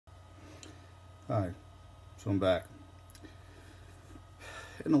Hi, so I'm back.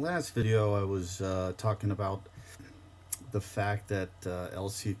 In the last video, I was talking about the fact that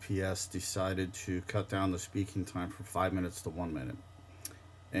LCPS decided to cut down the speaking time from 5 minutes to 1 minute.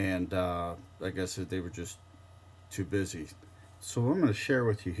 And I guess that they were just too busy. So what I'm going to share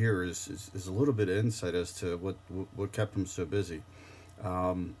with you here is a little bit of insight as to what kept them so busy.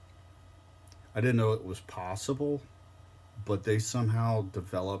 Um, I didn't know it was possible, but they somehow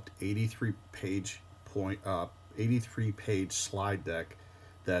developed 83 page slide deck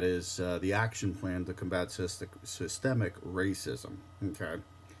that is the action plan to combat systemic racism. Okay,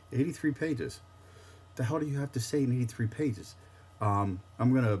 83 pages. The hell do you have to say in 83 pages? I'm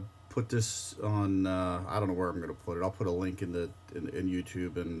gonna put this on. I don't know where I'm gonna put it. I'll put a link in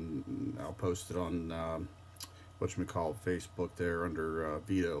YouTube, and I'll post it on whatchamacallit, Facebook there under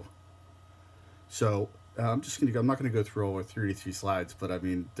Vito. So I'm not gonna go through all 33 slides, but I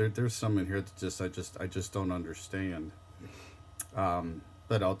mean there's some in here that I just don't understand.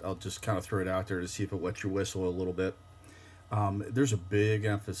 But I'll just kind of throw it out there to see if it wets your whistle a little bit. There's a big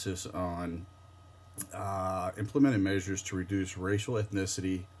emphasis on implementing measures to reduce racial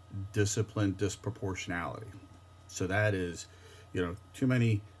ethnicity, discipline disproportionality. So that is, too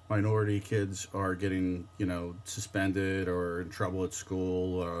many minority kids are getting, suspended or in trouble at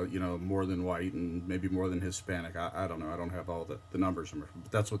school, more than white and maybe more than Hispanic. I don't know. I don't have all the numbers, but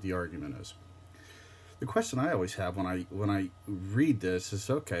that's what the argument is. The question I always have when I read this is,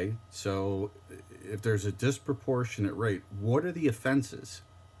 okay, so if there's a disproportionate rate, what are the offenses?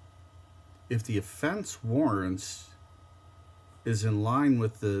 If the offense warrants is in line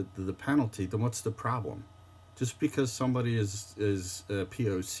with the penalty, then what's the problem? Just because somebody is a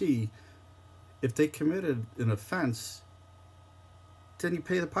POC, if they committed an offense, then you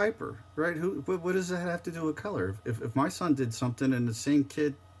pay the piper, right? What does that have to do with color? If my son did something and the same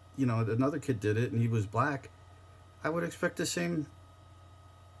kid, another kid did it and he was black, I would expect the same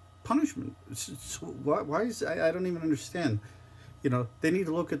punishment. So why is I don't even understand. They need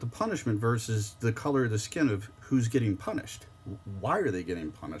to look at the punishment versus the color of the skin of who's getting punished. Why are they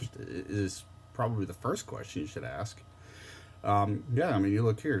getting punished is probably the first question you should ask. Yeah, I mean, you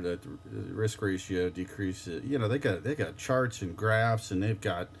look here, the risk ratio decreases. They got charts and graphs, and they've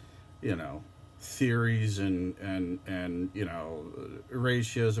got, theories and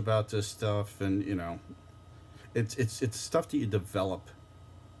ratios about this stuff, and it's stuff that you develop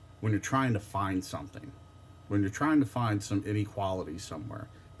when you're trying to find something, when you're trying to find some inequality somewhere.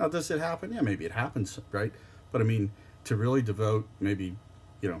 Now, does it happen? Yeah, maybe it happens, right? But I mean, to really devote maybe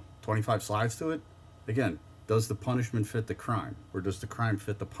 25 slides to it, again, does the punishment fit the crime, or does the crime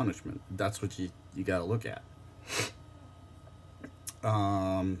fit the punishment? That's what you got to look at.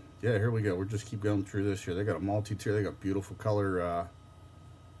 Yeah, here we go. We'll just keep going through this here. They got a multi-tier. They got beautiful color. I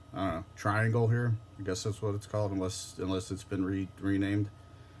don't know, triangle here. I guess that's what it's called, unless it's been renamed.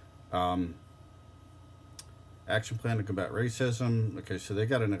 Action plan to combat racism. Okay, so they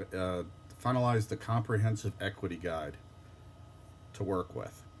got finalized the comprehensive equity guide to work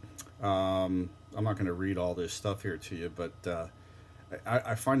with. I'm not going to read all this stuff here to you, but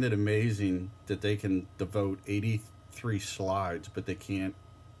I find it amazing that they can devote 83 slides, but they can't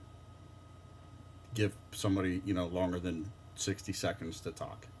give somebody longer than 60 seconds to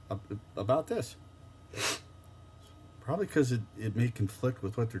talk about this. Probably because it may conflict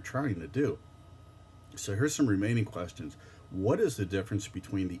with what they're trying to do. So here's some remaining questions. What is the difference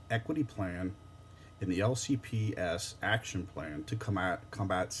between the equity plan and the LCPS action plan to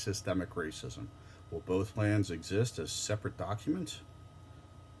combat systemic racism? Will both plans exist as separate documents?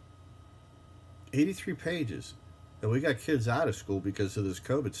 83 pages. And we got kids out of school because of this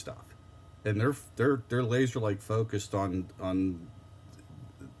COVID stuff. And they're laser like focused on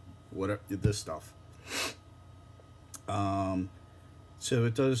whatever this stuff. So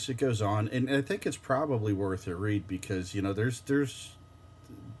it goes on, and I think it's probably worth a read because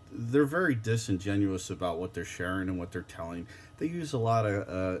they're very disingenuous about what they're sharing and what they're telling. They use a lot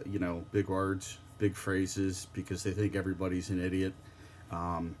of big words, big phrases because they think everybody's an idiot.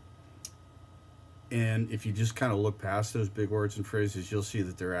 And if you just kind of look past those big words and phrases, you'll see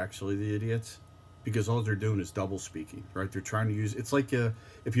that they're actually the idiots because all they're doing is double speaking, right? They're trying to use, it's like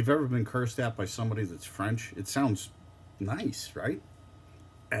if you've ever been cursed at by somebody that's French, it sounds nice, right?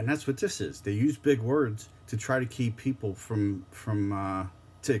 And that's what this is. They use big words to try to keep people from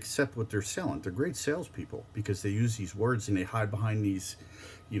to accept what they're selling. They're great salespeople because they use these words and they hide behind these,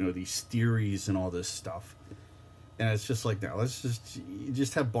 these theories and all this stuff. And it's just like, now let's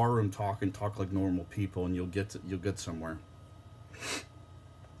just have barroom talk and talk like normal people, and you'll get somewhere.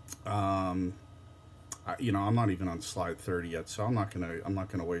 I'm not even on slide 30 yet, so I'm not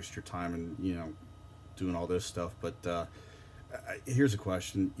gonna waste your time and doing all this stuff. But here's a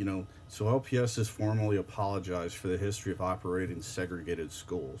question. So LPS has formally apologized for the history of operating segregated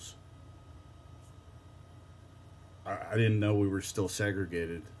schools. I didn't know we were still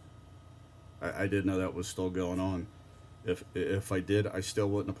segregated. I didn't know that was still going on. If I did, I still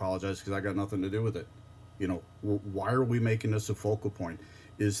wouldn't apologize because I got nothing to do with it. Why are we making this a focal point?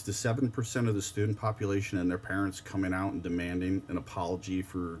 Is the 7% of the student population and their parents coming out and demanding an apology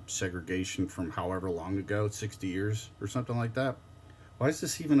for segregation from however long ago, 60 years or something like that? Why is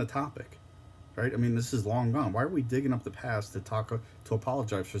this even a topic? Right? I mean, this is long gone. Why are we digging up the past to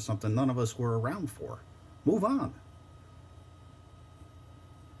apologize for something none of us were around for? Move on.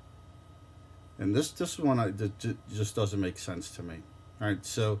 And this one that just doesn't make sense to me. All right,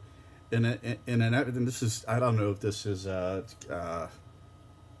 so and this is, I don't know if this is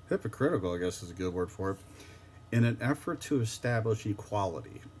hypocritical, I guess is a good word for it. In an effort to establish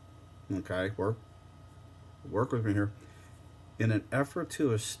equality, okay, work with me here. In an effort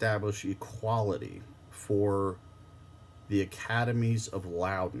to establish equality for the academies of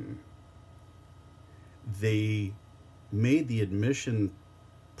Loudoun, they made the admission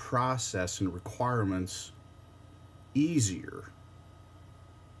process and requirements easier.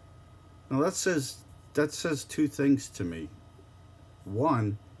 Now that says two things to me.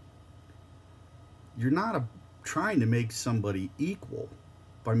 One, you're not trying to make somebody equal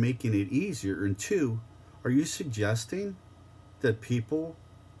by making it easier. And two, are you suggesting that people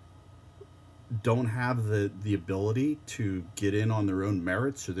don't have the ability to get in on their own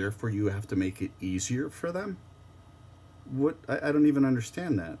merit, so therefore you have to make it easier for them? What, I don't even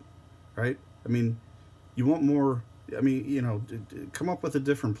understand that, right? I mean, you want more, I mean, come up with a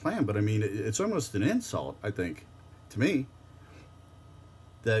different plan, but I mean, it's almost an insult, I think, to me,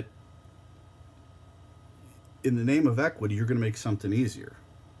 that in the name of equity, you're going to make something easier.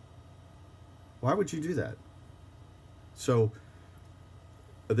 Why would you do that? So,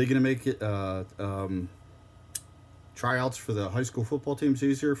 are they going to make it tryouts for the high school football teams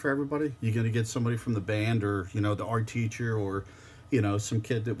easier for everybody? You going to get somebody from the band or, the art teacher or, some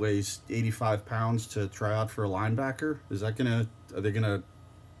kid that weighs 85 pounds to try out for a linebacker? Are they going to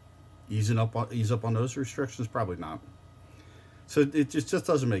ease up on those restrictions? Probably not. So it just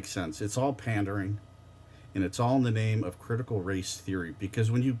doesn't make sense. It's all pandering, and it's all in the name of critical race theory, because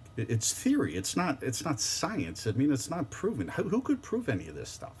it's theory, it's not science. I mean, it's not proven. Who could prove any of this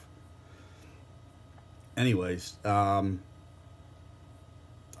stuff? Anyways, I'll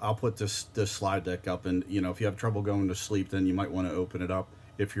put this slide deck up, and if you have trouble going to sleep, then you might want to open it up.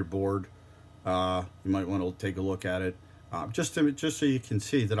 If you're bored, you might want to take a look at it, just so you can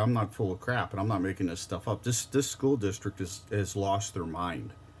see that I'm not full of crap and I'm not making this stuff up. This school district has lost their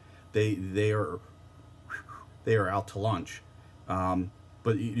mind. They are out to lunch.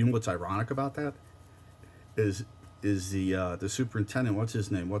 But you know what's ironic about that is the superintendent. What's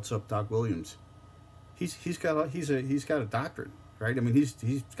his name? What's up, Doc Williams? He's got a doctorate, right? I mean,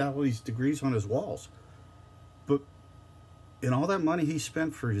 he's got all these degrees on his walls, but in all that money he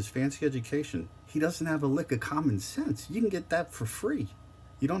spent for his fancy education, he doesn't have a lick of common sense. You can get that for free.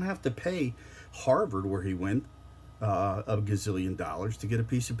 You don't have to pay Harvard, where he went, a gazillion dollars to get a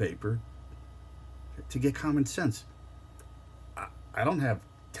piece of paper to get common sense. I don't have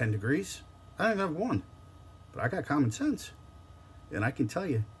 10 degrees. I don't have one, but I got common sense, and I can tell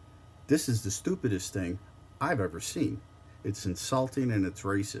you, this is the stupidest thing I've ever seen. It's insulting and it's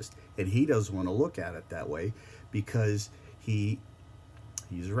racist. And he doesn't want to look at it that way because he's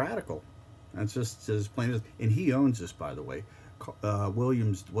a radical. That's just as plain as. And he owns this, by the way.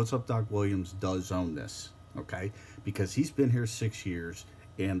 Williams, what's up, Doc Williams, does own this, okay? Because he's been here 6 years,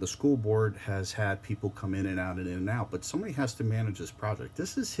 and the school board has had people come in and out and in and out. But somebody has to manage this project.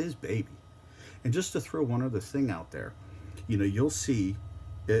 This is his baby. And just to throw one other thing out there, you'll see,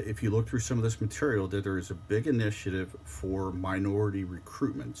 if you look through some of this material, that there is a big initiative for minority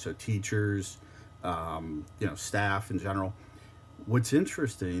recruitment. So teachers, staff in general. What's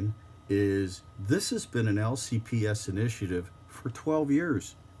interesting is this has been an LCPS initiative for 12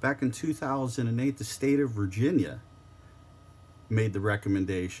 years. Back in 2008, the state of Virginia made the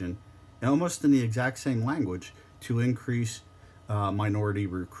recommendation, almost in the exact same language, to increase minority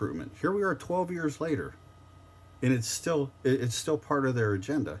recruitment. Here we are 12 years later. And it's still part of their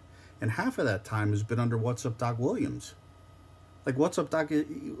agenda. And half of that time has been under What's Up, Doc Williams. Like, What's Up, Doc?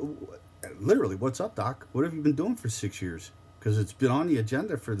 Literally, What's Up, Doc? What have you been doing for 6 years? Because it's been on the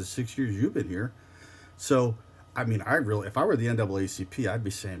agenda for the 6 years you've been here. So, I mean, if I were the NAACP, I'd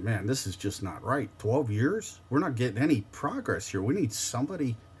be saying, man, this is just not right. 12 years? We're not getting any progress here. We need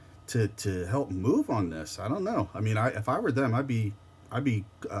somebody to help move on this. I don't know. I mean, if I were them, I'd be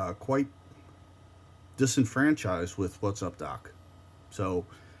quite disenfranchised with what's up, Doc. So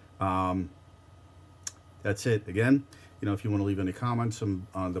that's it. Again, if you want to leave any comments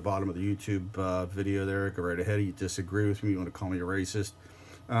on the bottom of the YouTube video there, go right ahead. You disagree with me, you want to call me a racist,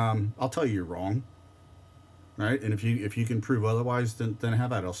 I'll tell you you're wrong. Right? And if you can prove otherwise, then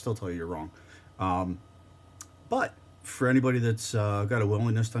have at it. I'll still tell you you're wrong. But for anybody that's got a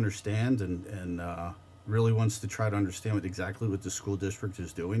willingness to understand and really wants to try to understand exactly what the school district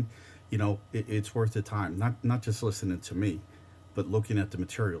is doing, it's worth the time. Not just listening to me, but looking at the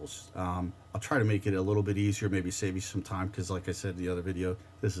materials. I'll try to make it a little bit easier, maybe save you some time, because like I said in the other video,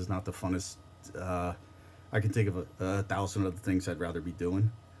 this is not the funnest. I can think of 1,000 other things I'd rather be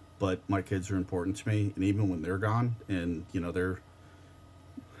doing, but my kids are important to me, and even when they're gone and they're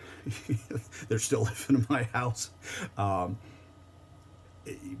still living in my house,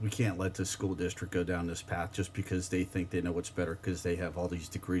 we can't let the school district go down this path just because they think they know what's better, because they have all these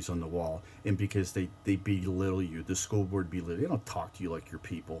degrees on the wall, and because they belittle you. The school board belittle you. They don't talk to you like your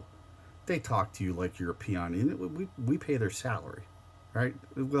people. They talk to you like you're a peon. And we pay their salary, right,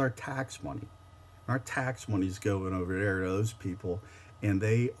 with our tax money. Our tax money's going over there to those people, and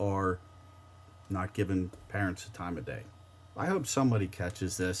they are not giving parents the time of day. I hope somebody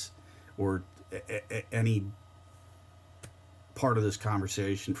catches this, or any part of this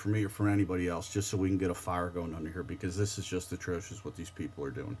conversation for me or for anybody else, just so we can get a fire going under here, because this is just atrocious what these people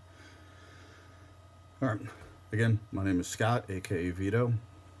are doing. All right. Again, my name is Scott, aka Vito,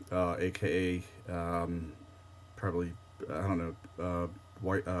 aka probably, I don't know,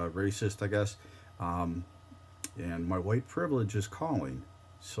 white racist, I guess. And my white privilege is calling,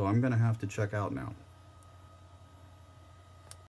 so I'm gonna have to check out now.